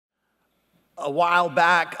A while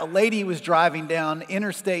back, a lady was driving down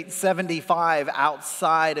Interstate 75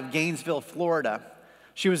 outside of Gainesville, Florida.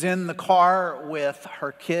 She was in the car with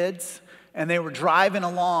her kids, and they were driving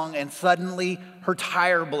along, and suddenly her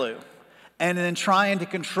tire blew. And then trying to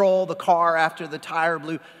control the car after the tire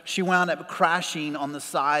blew, she wound up crashing on the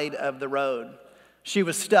side of the road. She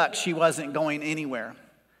was stuck. She wasn't going anywhere.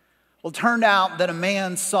 Well, it turned out that a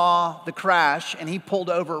man saw the crash, and he pulled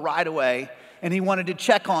over right away. And he wanted to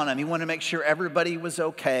check on him. He wanted to make sure everybody was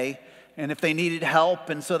okay and if they needed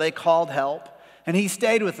help. And so they called help. And he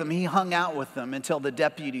stayed with them. He hung out with them until the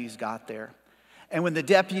deputies got there. And when the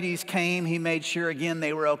deputies came, he made sure again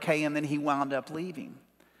they were okay. And then he wound up leaving.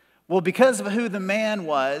 Well, because of who the man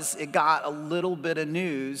was, it got a little bit of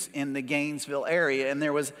news in the Gainesville area. And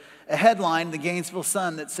there was a headline in the Gainesville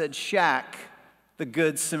Sun that said, "Shack, the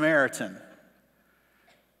Good Samaritan."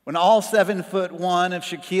 When all 7'1" of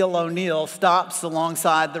Shaquille O'Neal stops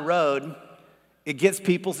alongside the road, it gets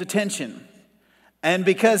people's attention. And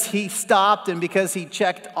because he stopped and because he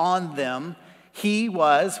checked on them, he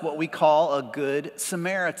was what we call a good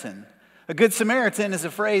Samaritan. A good Samaritan is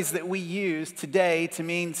a phrase that we use today to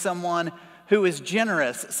mean someone who is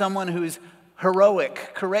generous, someone who is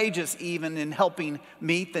heroic, courageous even in helping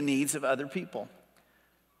meet the needs of other people.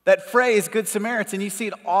 That phrase, Good Samaritan, you see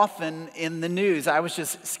it often in the news. I was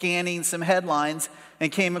just scanning some headlines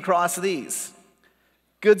and came across these.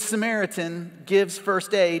 Good Samaritan gives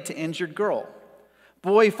first aid to injured girl.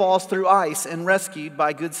 Boy falls through ice and rescued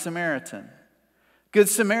by Good Samaritan. Good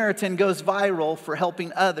Samaritan goes viral for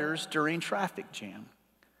helping others during traffic jam.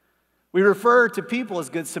 We refer to people as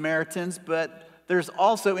Good Samaritans, but there's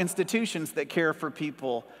also institutions that care for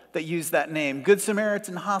people that use that name. Good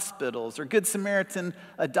Samaritan hospitals or Good Samaritan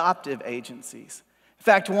adoptive agencies. In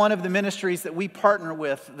fact, one of the ministries that we partner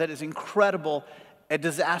with that is incredible at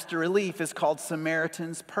disaster relief is called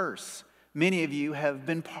Samaritan's Purse. Many of you have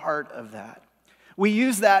been part of that. We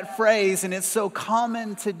use that phrase, and it's so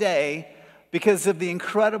common today because of the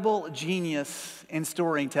incredible genius in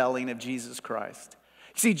storytelling of Jesus Christ.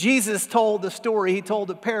 See, Jesus told the story, he told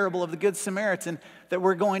the parable of the Good Samaritan that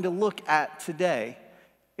we're going to look at today.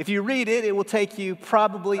 If you read it, it will take you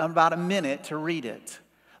probably about a minute to read it.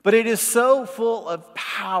 But it is so full of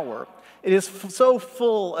power, it is so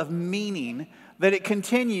full of meaning that it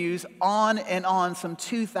continues on and on some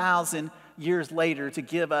 2,000 years later to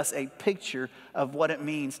give us a picture of what it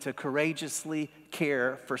means to courageously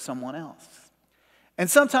care for someone else. And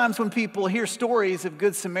sometimes when people hear stories of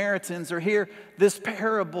Good Samaritans or hear this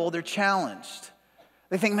parable, they're challenged.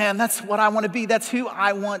 They think, man, that's what I want to be. That's who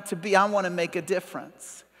I want to be. I want to make a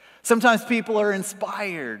difference. Sometimes people are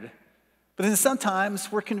inspired, but then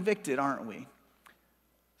sometimes we're convicted, aren't we?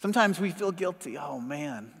 Sometimes we feel guilty. Oh,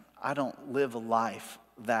 man, I don't live a life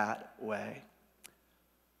that way.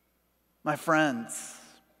 My friends,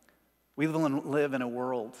 we live in a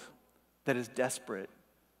world that is desperate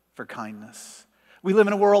for kindness. We live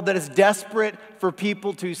in a world that is desperate for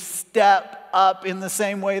people to step up in the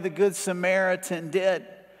same way the Good Samaritan did.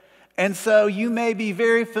 And so you may be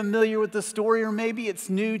very familiar with the story, or maybe it's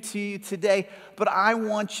new to you today, but I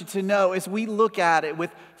want you to know as we look at it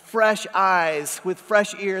with fresh eyes, with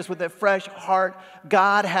fresh ears, with a fresh heart,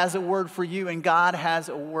 God has a word for you and God has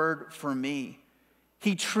a word for me.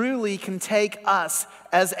 He truly can take us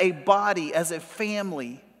as a body, as a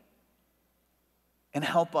family, and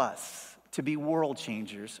help us to be world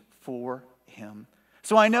changers for him.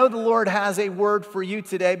 So I know the Lord has a word for you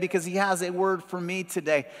today because he has a word for me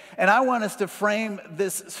today. And I want us to frame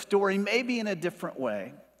this story maybe in a different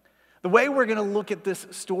way. The way we're going to look at this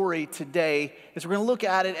story today is we're going to look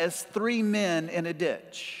at it as three men in a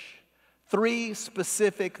ditch. Three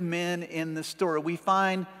specific men in the story. We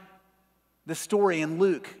find the story in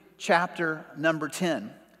Luke chapter number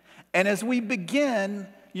 10. And as we begin,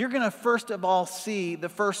 you're going to first of all see the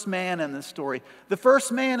first man in the story. The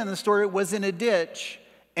first man in the story was in a ditch,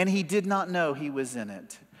 and he did not know he was in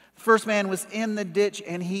it. The first man was in the ditch,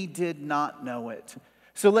 and he did not know it.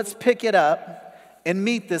 So let's pick it up and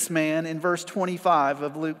meet this man in verse 25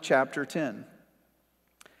 of Luke chapter 10.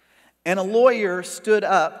 And a lawyer stood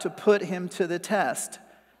up to put him to the test,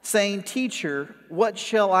 saying, "Teacher, what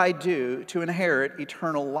shall I do to inherit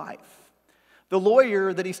eternal life?" The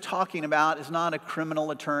lawyer that he's talking about is not a criminal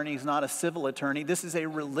attorney. He's not a civil attorney. This is a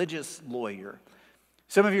religious lawyer.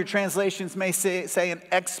 Some of your translations may say an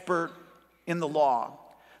expert in the law.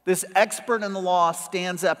 This expert in the law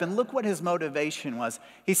stands up, and look what his motivation was.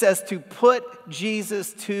 He says to put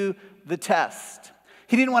Jesus to the test.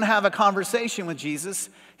 He didn't want to have a conversation with Jesus.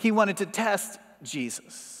 He wanted to test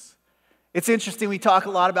Jesus. It's interesting, we talk a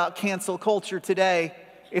lot about cancel culture today.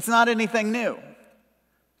 It's not anything new.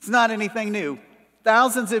 It's not anything new.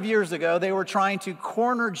 Thousands of years ago, they were trying to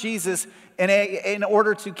corner Jesus in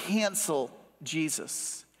order to cancel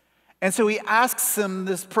Jesus. And so he asks him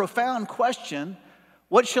this profound question,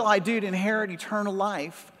 what shall I do to inherit eternal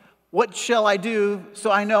life? What shall I do so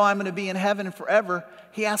I know I'm going to be in heaven forever?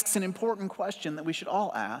 He asks an important question that we should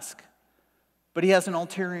all ask. But he has an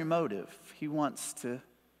ulterior motive. He wants to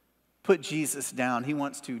put Jesus down. He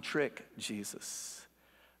wants to trick Jesus.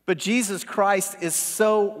 But Jesus Christ is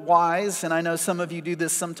so wise, and I know some of you do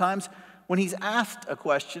this sometimes. When he's asked a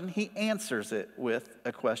question, he answers it with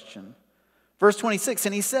a question. Verse 26,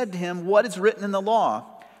 and he said to him, what is written in the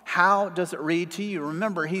law? How does it read to you?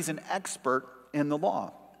 Remember, he's an expert in the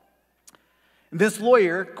law. This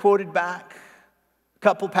lawyer quoted back a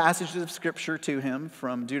couple passages of scripture to him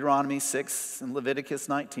from Deuteronomy 6 and Leviticus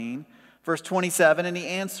 19, verse 27, and he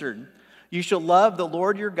answered, you shall love the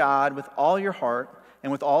Lord your God with all your heart,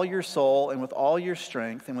 and with all your soul, and with all your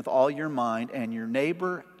strength, and with all your mind, and your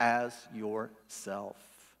neighbor as yourself.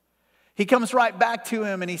 He comes right back to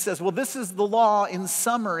him and he says, well, this is the law in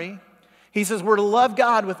summary. He says we're to love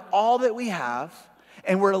God with all that we have,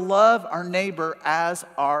 and we're to love our neighbor as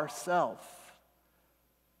ourselves.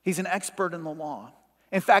 He's an expert in the law.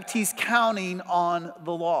 In fact, he's counting on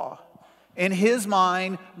the law. In his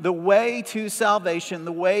mind, the way to salvation,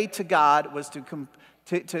 the way to God was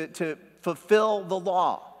to fulfill the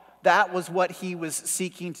law. That was what he was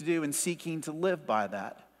seeking to do and seeking to live by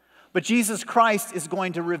that. But Jesus Christ is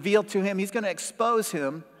going to reveal to him, he's going to expose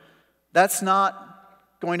him. That's not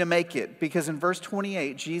going to make it, because in verse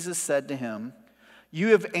 28, Jesus said to him, you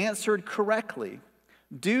have answered correctly.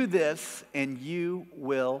 Do this and you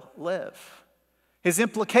will live. His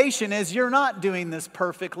implication is you're not doing this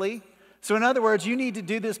perfectly. So in other words, you need to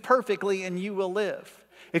do this perfectly and you will live.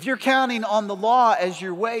 If you're counting on the law as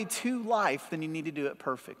your way to life, then you need to do it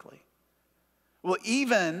perfectly. Well,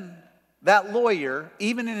 even that lawyer,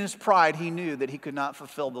 even in his pride, he knew that he could not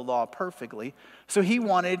fulfill the law perfectly. So he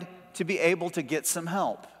wanted to be able to get some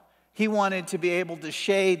help. He wanted to be able to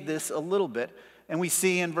shade this a little bit. And we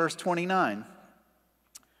see in verse 29,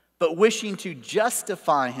 but wishing to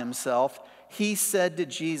justify himself, he said to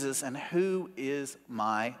Jesus, and who is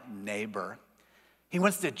my neighbor? He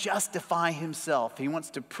wants to justify himself. He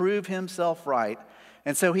wants to prove himself right.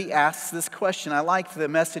 And so he asks this question. I like the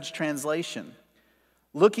Message translation.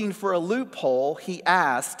 Looking for a loophole, he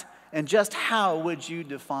asked, and just how would you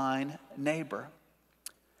define neighbor?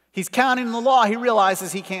 He's counting the law. He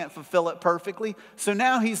realizes he can't fulfill it perfectly. So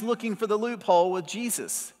now he's looking for the loophole with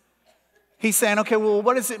Jesus. He's saying, okay, well,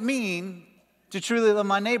 what does it mean to truly love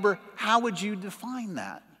my neighbor? How would you define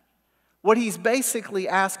that? What he's basically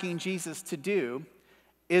asking Jesus to do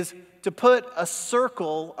is to put a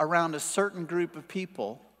circle around a certain group of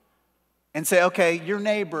people and say, okay, your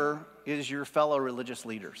neighbor is your fellow religious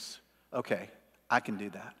leaders. Okay, I can do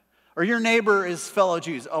that. Or your neighbor is fellow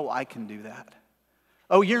Jews. Oh, I can do that.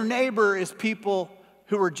 Oh, your neighbor is people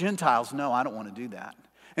who are Gentiles. No, I don't want to do that.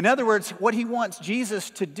 In other words, what he wants Jesus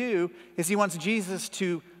to do is he wants Jesus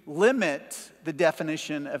to limit the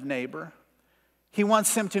definition of neighbor. He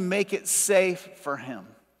wants him to make it safe for him.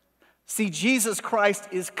 See, Jesus Christ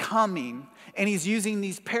is coming, and he's using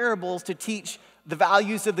these parables to teach the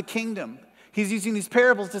values of the kingdom. He's using these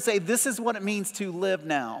parables to say, this is what it means to live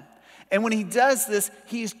now. And when he does this,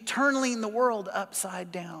 he's turning the world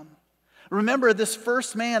upside down. Remember, this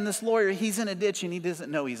first man, this lawyer, he's in a ditch, and he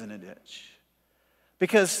doesn't know he's in a ditch.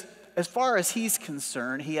 Because as far as he's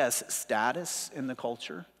concerned, he has status in the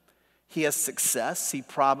culture. He has success. He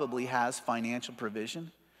probably has financial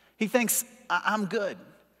provision. He thinks, I'm good.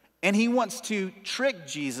 And he wants to trick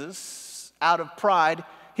Jesus out of pride.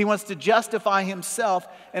 He wants to justify himself.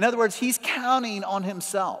 In other words, he's counting on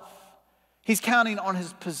himself. He's counting on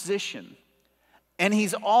his position. And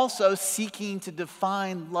he's also seeking to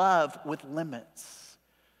define love with limits.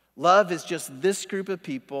 Love is just this group of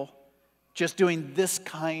people just doing this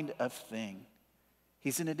kind of thing.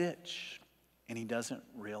 He's in a ditch, and he doesn't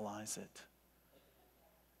realize it.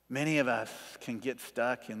 Many of us can get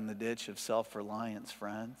stuck in the ditch of self-reliance,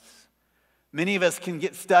 friends. Many of us can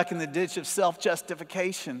get stuck in the ditch of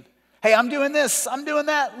self-justification. Hey, I'm doing this, I'm doing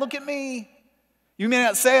that, look at me. You may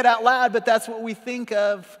not say it out loud, but that's what we think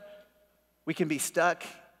of. We can be stuck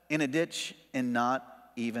in a ditch and not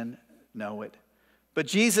even know it. But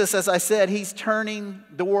Jesus, as I said, he's turning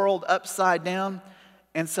the world upside down.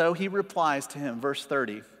 And so he replies to him, verse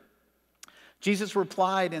 30. Jesus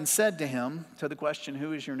replied and said to him, to the question,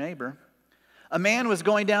 who is your neighbor? A man was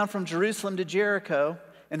going down from Jerusalem to Jericho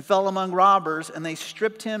and fell among robbers, and they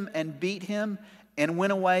stripped him and beat him and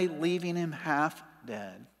went away, leaving him half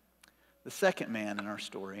dead. The second man in our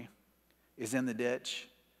story is in the ditch,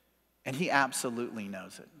 And he absolutely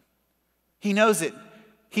knows it. He knows it.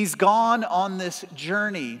 He's gone on this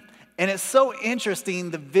journey. And it's so interesting,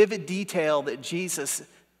 the vivid detail that Jesus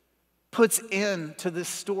puts into this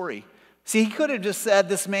story. See, he could have just said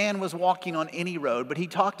this man was walking on any road, but he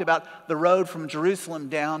talked about the road from Jerusalem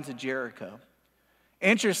down to Jericho.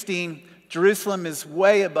 Interesting, Jerusalem is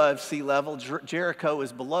way above sea level. Jericho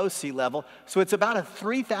is below sea level. So it's about a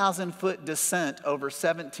 3,000-foot descent over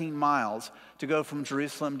 17 miles to go from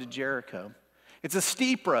Jerusalem to Jericho. It's a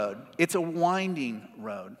steep road. It's a winding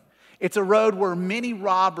road. It's a road where many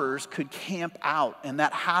robbers could camp out, and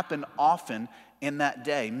that happened often in that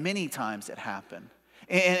day. Many times it happened.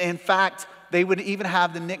 In fact, they would even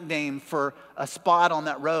have the nickname for a spot on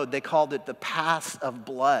that road. They called it the Pass of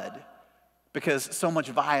Blood because so much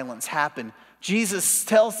violence happened. Jesus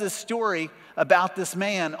tells this story about this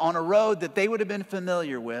man on a road that they would have been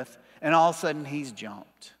familiar with, and all of a sudden he's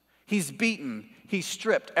jumped. He's beaten. He's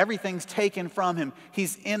stripped. Everything's taken from him.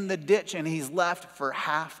 He's in the ditch and he's left for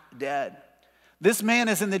half dead. This man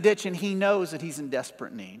is in the ditch and he knows that he's in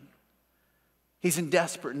desperate need. He's in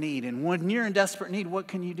desperate need. And when you're in desperate need, what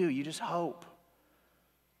can you do? You just hope.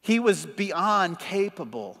 He was beyond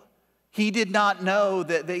capable. He did not know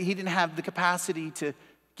that he didn't have the capacity to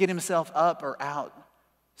get himself up or out.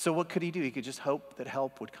 So what could he do? He could just hope that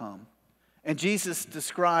help would come. And Jesus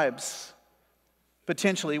describes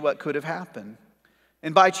potentially what could have happened.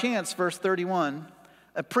 And by chance, verse 31,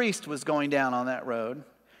 a priest was going down on that road.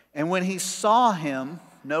 And when he saw him,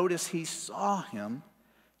 notice he saw him,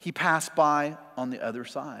 he passed by on the other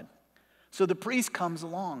side. So the priest comes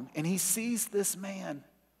along and he sees this man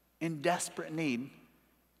in desperate need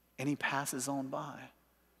and he passes on by.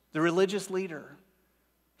 The religious leader,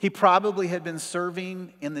 he probably had been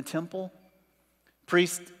serving in the temple.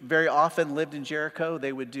 Priests very often lived in Jericho.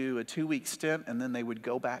 They would do a 2-week stint and then they would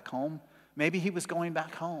go back home. Maybe he was going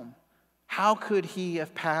back home. How could he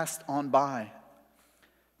have passed on by?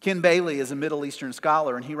 Ken Bailey is a Middle Eastern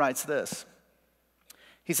scholar, and he writes this.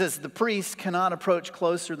 He says, the priest cannot approach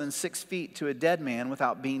closer than 6 feet to a dead man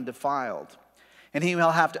without being defiled, and he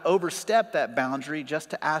will have to overstep that boundary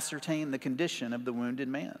just to ascertain the condition of the wounded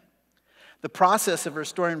man. The process of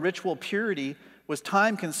restoring ritual purity was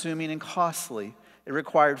time-consuming and costly. It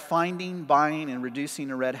required finding, buying, and reducing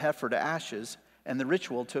a red heifer to ashes, and the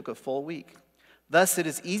ritual took a full week. Thus, it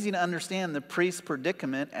is easy to understand the priest's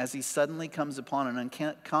predicament as he suddenly comes upon an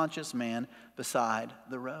unconscious man beside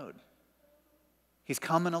the road. He's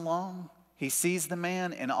coming along, he sees the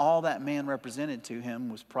man, and all that man represented to him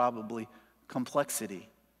was probably complexity.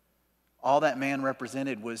 All that man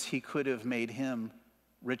represented was he could have made him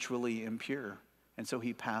ritually impure, and so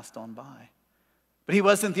he passed on by. But he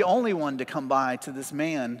wasn't the only one to come by to this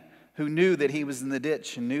man who knew that he was in the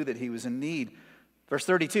ditch and knew that he was in need. Verse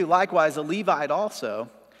 32, likewise, a Levite also,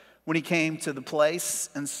 when he came to the place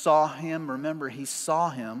and saw him, remember, he saw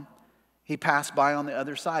him, he passed by on the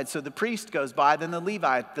other side. So the priest goes by, then the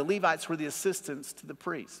Levite. The Levites were the assistants to the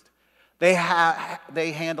priest. They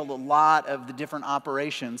handled a lot of the different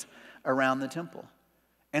operations around the temple.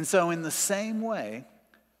 And so in the same way,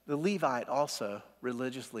 the Levite also,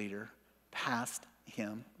 religious leader, passed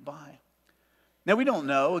him by. Now we don't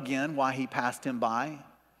know, again, why he passed him by.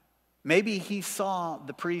 Maybe he saw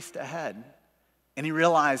the priest ahead and he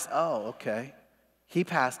realized, oh, okay, he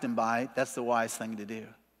passed him by. That's the wise thing to do.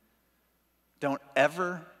 Don't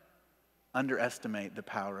ever underestimate the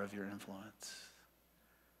power of your influence.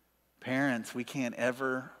 Parents, we can't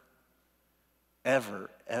ever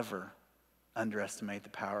underestimate the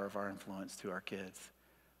power of our influence to our kids.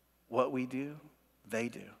 What we do, they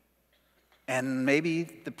do. And maybe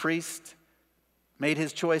the priest made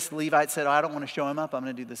his choice. The Levite said, oh, I don't want to show him up. I'm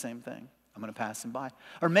going to do the same thing. I'm going to pass him by.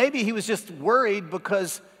 Or maybe he was just worried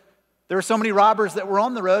because there were so many robbers that were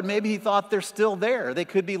on the road. Maybe he thought they're still there. They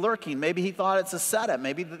could be lurking. Maybe he thought it's a setup.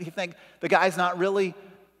 Maybe he think the guy's not really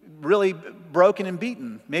broken and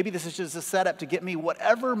beaten. Maybe this is just a setup to get me.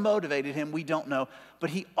 Whatever motivated him, we don't know. But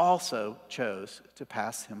he also chose to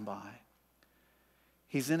pass him by.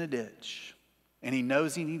 He's in a ditch, and he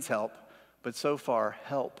knows he needs help, but so far,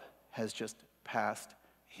 help has just passed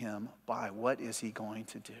him by. What is he going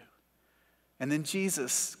to do? And then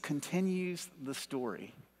Jesus continues the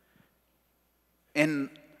story. And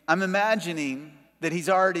I'm imagining that he's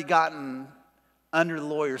already gotten under the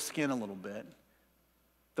lawyer's skin a little bit.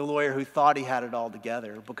 The lawyer who thought he had it all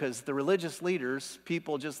together, because the religious leaders,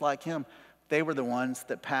 people just like him, they were the ones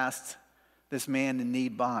that passed this man in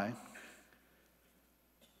need by.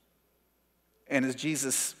 And as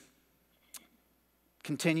Jesus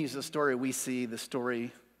continues the story, we see the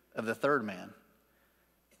story of the third man.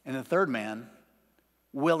 And the third man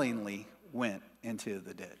willingly went into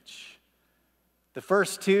the ditch. The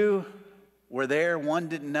first two were there. One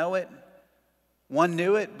didn't know it. One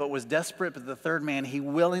knew it but was desperate. But the third man, he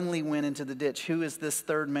willingly went into the ditch. Who is this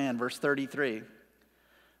third man? Verse 33.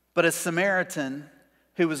 But a Samaritan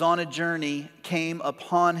who was on a journey came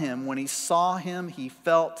upon him. When he saw him, he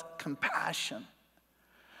felt compassion.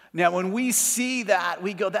 Now, when we see that,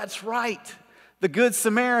 we go, that's right. The Good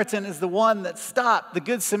Samaritan is the one that stopped. The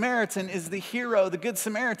Good Samaritan is the hero. The Good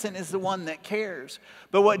Samaritan is the one that cares.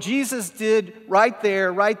 But what Jesus did right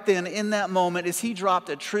there, right then, in that moment, is he dropped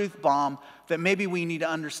a truth bomb that maybe we need to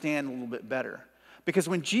understand a little bit better. Because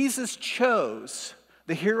when Jesus chose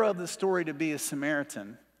the hero of the story to be a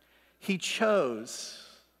Samaritan, he chose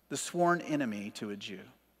the sworn enemy to a Jew.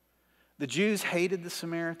 The Jews hated the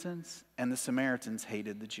Samaritans, and the Samaritans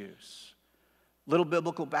hated the Jews. Little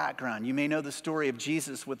biblical background. You may know the story of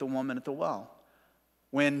Jesus with the woman at the well.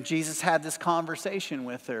 When Jesus had this conversation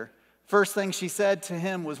with her, first thing she said to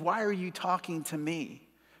him was, "Why are you talking to me?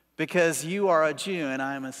 Because you are a Jew and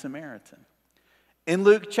I am a Samaritan." In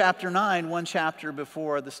Luke chapter 9, one chapter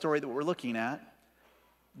before the story that we're looking at,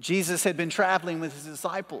 Jesus had been traveling with his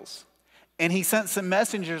disciples. And he sent some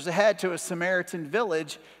messengers ahead to a Samaritan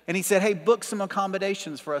village. And he said, "Hey, book some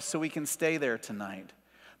accommodations for us so we can stay there tonight."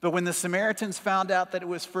 But when the Samaritans found out that it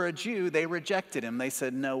was for a Jew, they rejected him. They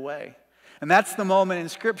said, "No way." And that's the moment in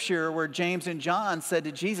Scripture where James and John said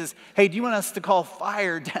to Jesus, "Hey, do you want us to call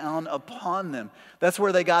fire down upon them?" That's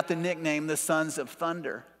where they got the nickname, the Sons of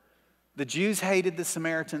Thunder. The Jews hated the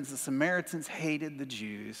Samaritans. The Samaritans hated the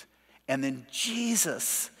Jews. And then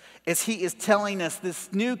Jesus, as he is telling us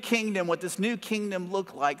this new kingdom, what this new kingdom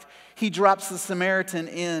looked like, he drops the Samaritan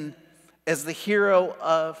in as the hero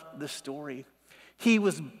of the story. He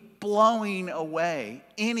was blowing away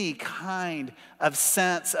any kind of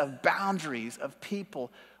sense of boundaries of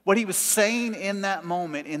people. What he was saying in that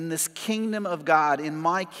moment, in this kingdom of God, in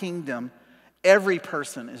my kingdom, every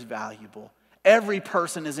person is valuable. Every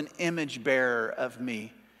person is an image bearer of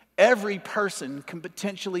me. Every person can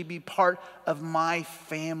potentially be part of my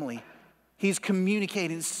family. He's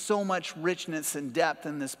communicating so much richness and depth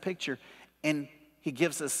in this picture, and he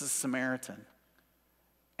gives us a Samaritan.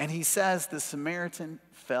 And he says the Samaritan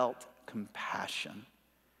felt compassion.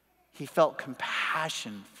 He felt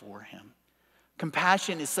compassion for him.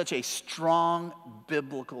 Compassion is such a strong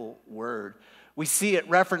biblical word. We see it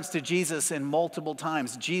referenced to Jesus in multiple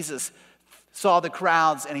times. Jesus saw the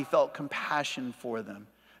crowds and he felt compassion for them.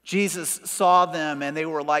 Jesus saw them and they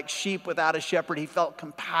were like sheep without a shepherd. He felt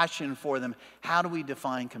compassion for them. How do we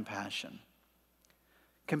define compassion?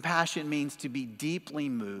 Compassion means to be deeply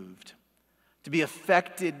moved, to be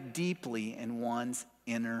affected deeply in one's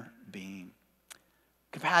inner being.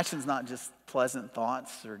 Compassion is not just pleasant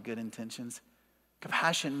thoughts or good intentions.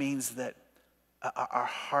 Compassion means that our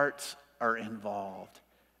hearts are involved.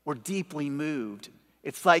 We're deeply moved.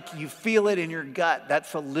 It's like you feel it in your gut.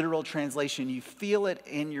 That's a literal translation. You feel it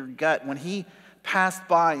in your gut. When he passed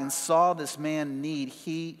by and saw this man in need,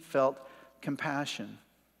 he felt compassion.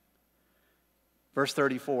 Verse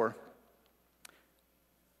 34.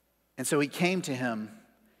 And so he came to him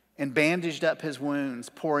and bandaged up his wounds,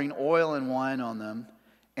 pouring oil and wine on them.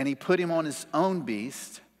 And he put him on his own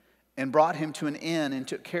beast and brought him to an inn and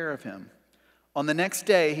took care of him. On the next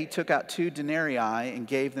day, he took out 2 denarii and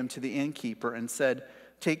gave them to the innkeeper and said,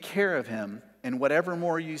 "Take care of him, and whatever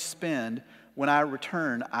more you spend, when I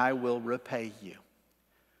return, I will repay you."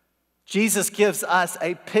 Jesus gives us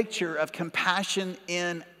a picture of compassion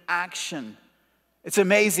in action. It's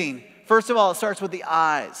amazing. First of all, it starts with the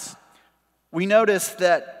eyes. We notice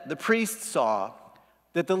that the priest saw,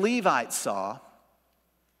 that the Levite saw,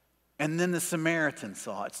 and then the Samaritan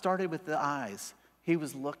saw. It started with the eyes. He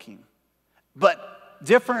was looking. But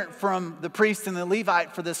different from the priest and the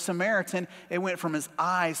Levite, for the Samaritan, it went from his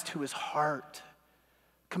eyes to his heart.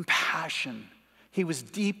 Compassion. He was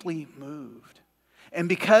deeply moved. And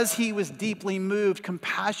because he was deeply moved,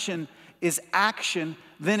 compassion is action.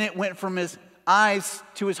 Then it went from his eyes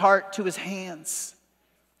to his heart to his hands.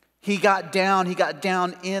 He got down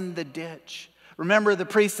in the ditch. Remember, the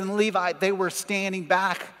priest and the Levite, they were standing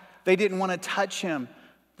back. They didn't want to touch him.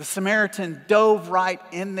 The Samaritan dove right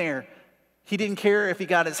in there. He didn't care if he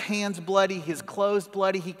got his hands bloody, his clothes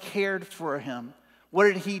bloody. He cared for him. What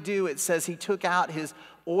did he do? It says he took out his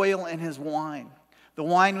oil and his wine. The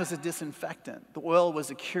wine was a disinfectant. The oil was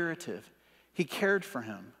a curative. He cared for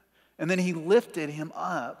him. And then he lifted him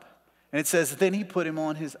up. And it says, then he put him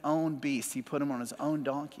on his own beast. He put him on his own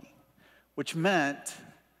donkey, which meant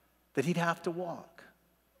that he'd have to walk.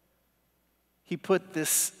 He put this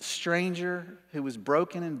stranger who was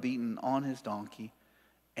broken and beaten on his donkey,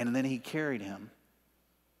 and then he carried him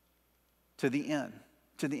to the inn,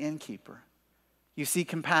 to the innkeeper. You see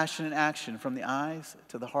compassion in action from the eyes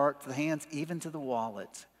to the heart to the hands, even to the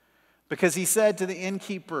wallet. Because he said to the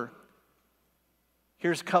innkeeper,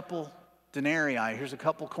 here's a couple denarii, here's a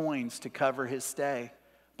couple coins to cover his stay.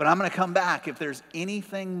 But I'm going to come back. If there's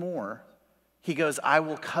anything more, he goes, I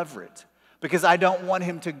will cover it. Because I don't want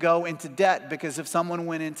him to go into debt. Because if someone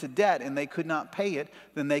went into debt and they could not pay it,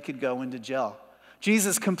 then they could go into jail.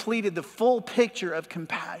 Jesus completed the full picture of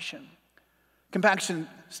compassion. Compassion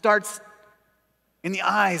starts in the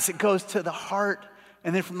eyes, it goes to the heart,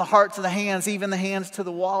 and then from the heart to the hands, even the hands to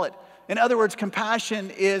the wallet. In other words,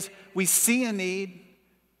 compassion is we see a need,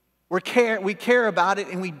 we care about it,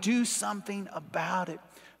 and we do something about it.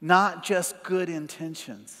 Not just good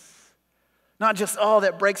intentions. Not just, oh,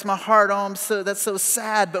 that breaks my heart, oh, that's so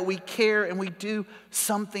sad, but we care and we do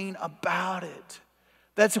something about it.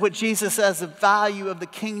 That's what Jesus says the value of the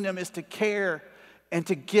kingdom is, to care and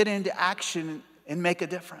to get into action and make a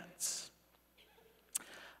difference.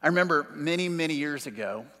 I remember many, many years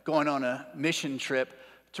ago going on a mission trip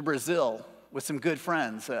to Brazil with some good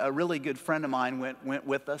friends. A really good friend of mine went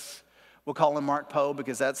with us. We'll call him Mark Poe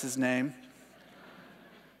because that's his name.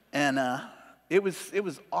 And it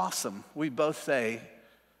was awesome, we both say,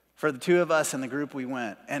 for the two of us and the group we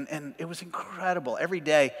went. And it was incredible. Every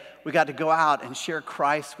day we got to go out and share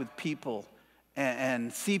Christ with people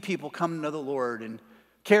and see people come to know the Lord and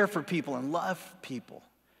care for people and love people.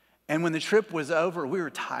 And when the trip was over, we were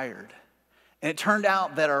tired. And it turned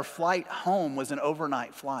out that our flight home was an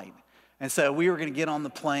overnight flight. And so we were going to get on the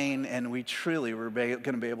plane, and we truly were going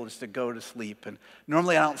to be able just to go to sleep. And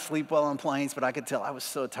normally I don't sleep well on planes, but I could tell I was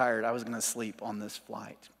so tired I was going to sleep on this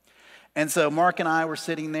flight. And so Mark and I were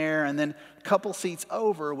sitting there, and then a couple seats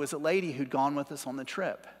over was a lady who'd gone with us on the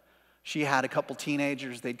trip. She had a couple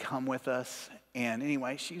teenagers, they'd come with us. And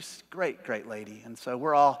anyway, she's a great, great lady. And so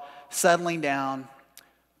we're all settling down,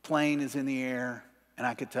 plane is in the air, and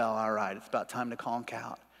I could tell, all right, it's about time to conk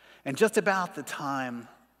out. And just about the time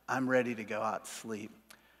I'm ready to go out to sleep,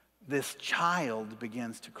 this child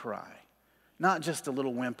begins to cry. Not just a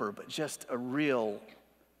little whimper, but just a real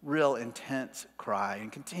intense cry,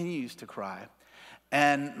 and continues to cry.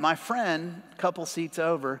 And my friend, a couple seats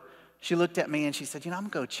over, she looked at me and she said, I'm going to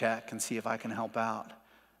go check and see if I can help out.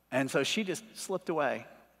 And so she just slipped away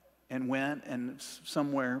and went and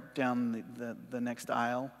somewhere down the next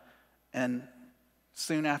aisle. And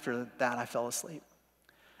soon after that, I fell asleep.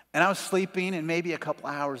 And I was sleeping, and maybe a couple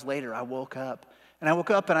hours later, I woke up. And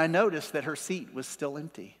I noticed that her seat was still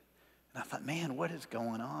empty. And I thought, man, what is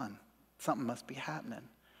going on? Something must be happening.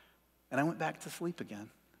 And I went back to sleep again.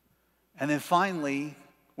 And then finally,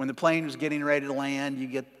 when the plane was getting ready to land, you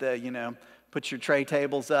get put your tray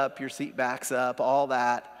tables up, your seat backs up, all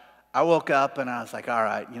that. I woke up and I was like, all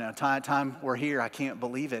right, time we're here. I can't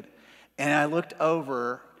believe it. And I looked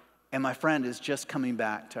over, and my friend is just coming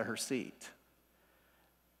back to her seat.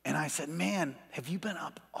 And I said, man, have you been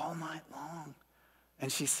up all night long?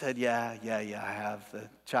 And she said, yeah, I have. The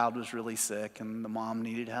child was really sick and the mom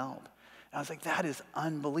needed help. And I was like, that is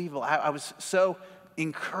unbelievable. I was so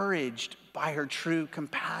encouraged by her true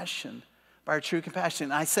compassion,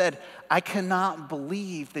 And I said, I cannot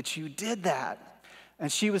believe that you did that.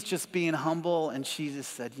 And she was just being humble, and she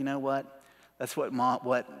just said, you know what? That's what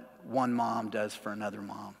one mom does for another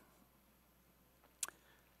mom.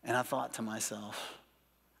 And I thought to myself,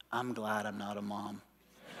 I'm glad I'm not a mom.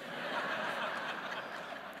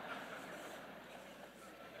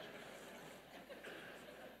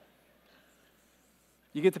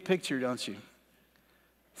 You get the picture, don't you?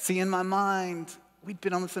 See, in my mind, we'd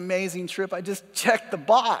been on this amazing trip. I just checked the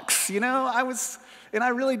box, and I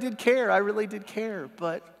really did care,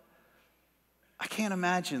 but I can't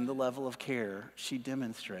imagine the level of care she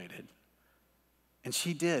demonstrated. And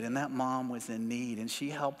she did, and that mom was in need, and she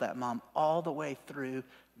helped that mom all the way through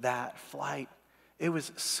that flight. It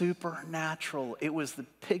was supernatural. It was the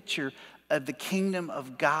picture of the kingdom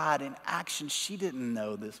of God in action. She didn't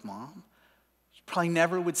know this mom. She probably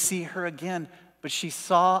never would see her again, but she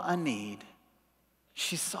saw a need.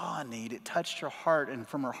 It touched her heart, and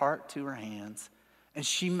from her heart to her hands, and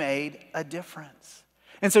she made a difference.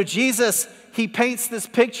 And so Jesus, he paints this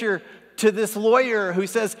picture to this lawyer who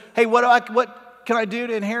says, hey, what can I do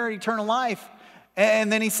to inherit eternal life?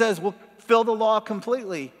 And then he says, well, fill the law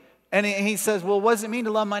completely. And he says, well, what does it mean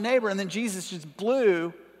to love my neighbor? And then Jesus just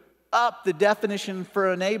blew up the definition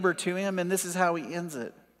for a neighbor to him, and this is how he ends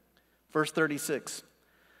it. Verse 36.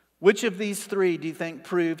 Which of these three do you think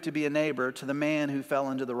proved to be a neighbor to the man who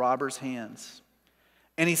fell into the robber's hands?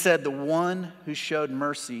 And he said, the one who showed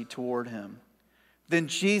mercy toward him. Then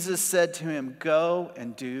Jesus said to him, go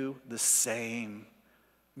and do the same.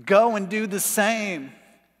 Go and do the same.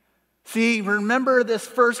 See, remember this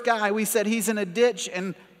first guy, we said he's in a ditch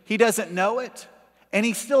and he doesn't know it. And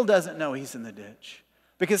he still doesn't know he's in the ditch.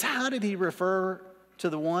 Because how did he refer to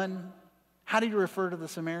the one? How did he refer to the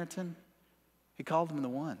Samaritan? He called him the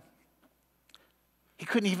one. He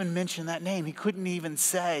couldn't even mention that name. He couldn't even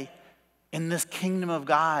say, in this kingdom of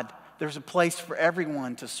God, there's a place for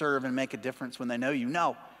everyone to serve and make a difference when they know you.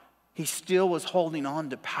 No, he still was holding on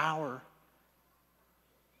to power.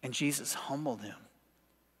 And Jesus humbled him.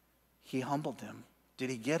 He humbled him. Did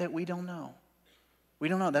he get it? We don't know. We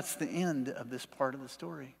don't know. That's the end of this part of the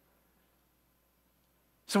story.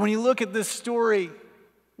 So when you look at this story,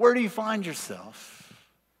 where do you find yourself?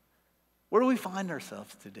 Where do we find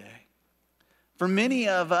ourselves today? For many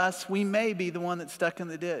of us, we may be the one that's stuck in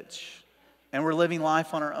the ditch and we're living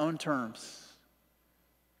life on our own terms.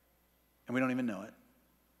 And we don't even know it.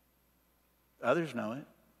 Others know it.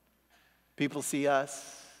 People see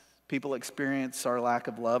us. People experience our lack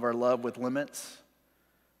of love, our love with limits.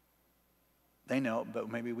 They know it, but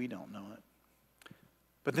maybe we don't know it.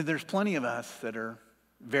 But then there's plenty of us that are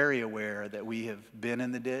very aware that we have been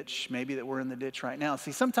in the ditch, maybe that we're in the ditch right now.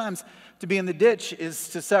 See, sometimes to be in the ditch is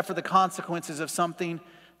to suffer the consequences of something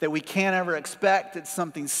that we can't ever expect. It's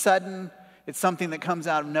something sudden. It's something that comes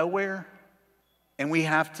out of nowhere. And we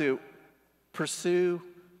have to pursue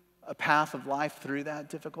a path of life through that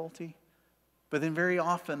difficulty. But then very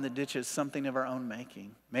often the ditch is something of our own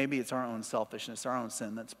making. Maybe it's our own selfishness, our own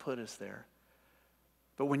sin that's put us there.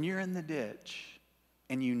 But when you're in the ditch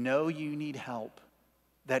and you know you need help,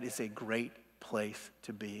 that is a great place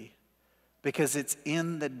to be. Because it's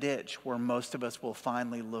in the ditch where most of us will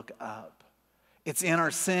finally look up. It's in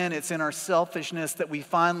our sin, it's in our selfishness that we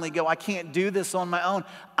finally go, I can't do this on my own.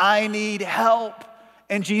 I need help.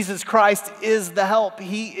 And Jesus Christ is the help.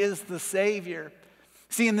 He is the Savior.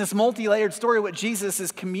 See, in this multi-layered story, what Jesus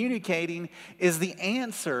is communicating is the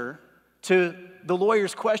answer to the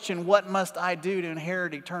lawyer's question, what must I do to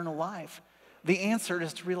inherit eternal life? The answer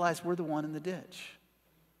is to realize we're the one in the ditch.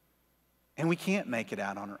 And we can't make it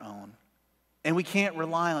out on our own. And we can't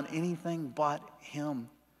rely on anything but Him.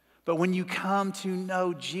 But when you come to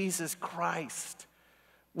know Jesus Christ,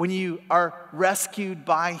 when you are rescued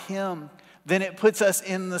by Him, then it puts us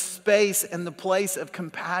in the space and the place of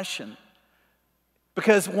compassion.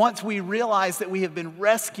 Because once we realize that we have been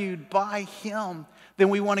rescued by Him, then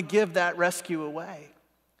we want to give that rescue away.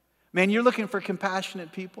 Man, you're looking for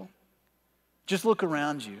compassionate people? Just look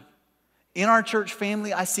around you. In our church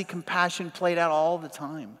family, I see compassion played out all the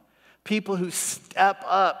time. People who step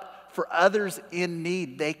up for others in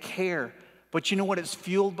need, they care. But you know what it's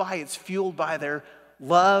fueled by? It's fueled by their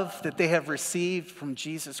love that they have received from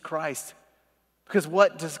Jesus Christ. Because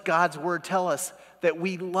what does God's word tell us? That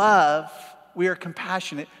we love, we are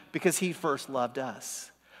compassionate because He first loved us.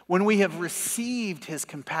 When we have received His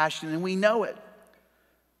compassion and we know it.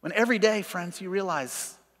 When every day, friends, you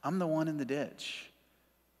realize, I'm the one in the ditch.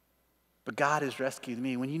 But God has rescued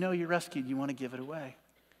me. When you know you're rescued, you want to give it away.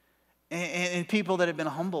 And people that have been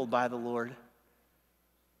humbled by the Lord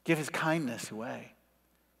give His kindness away.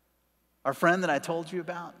 Our friend that I told you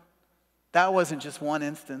about, that wasn't just one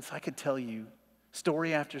instance. I could tell you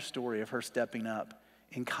story after story of her stepping up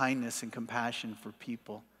in kindness and compassion for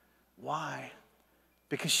people. Why?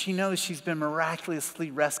 Because she knows she's been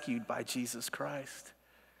miraculously rescued by Jesus Christ.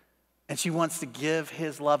 And she wants to give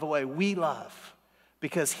His love away. We love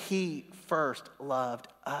because He first loved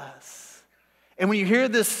us. And when you hear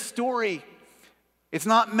this story, it's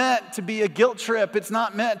not meant to be a guilt trip. It's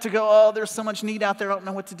not meant to go, oh, there's so much need out there, I don't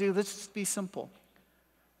know what to do. Let's just be simple.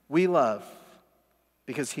 We love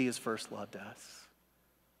because He has first loved us.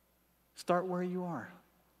 Start where you are.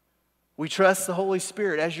 We trust the Holy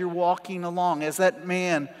Spirit as you're walking along. As that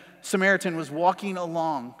man, Samaritan, was walking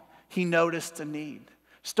along, he noticed a need.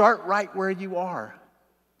 Start right where you are.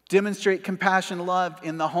 Demonstrate compassion and love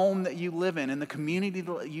in the home that you live in the community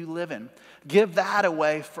that you live in. Give that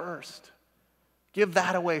away first. Give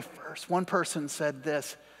that away first. One person said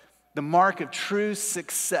this, the mark of true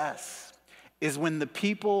success is when the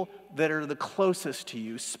people that are the closest to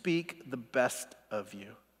you speak the best of you.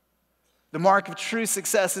 The mark of true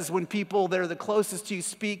success is when people that are the closest to you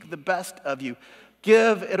speak the best of you.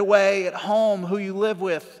 Give it away at home, who you live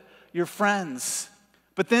with, your friends.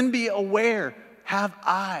 But then be aware, have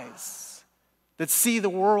eyes that see the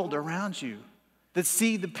world around you, that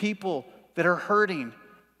see the people that are hurting,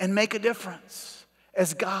 and make a difference.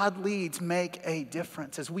 As God leads, make a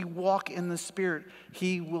difference. As we walk in the Spirit,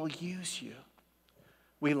 He will use you.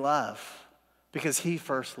 We love because He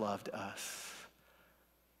first loved us.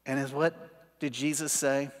 And as what did Jesus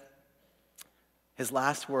say? His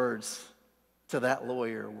last words to that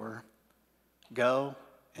lawyer were, go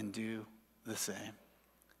and do the same.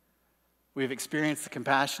 We've experienced the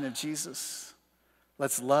compassion of Jesus.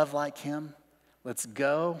 Let's love like him. Let's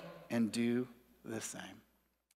go and do the same.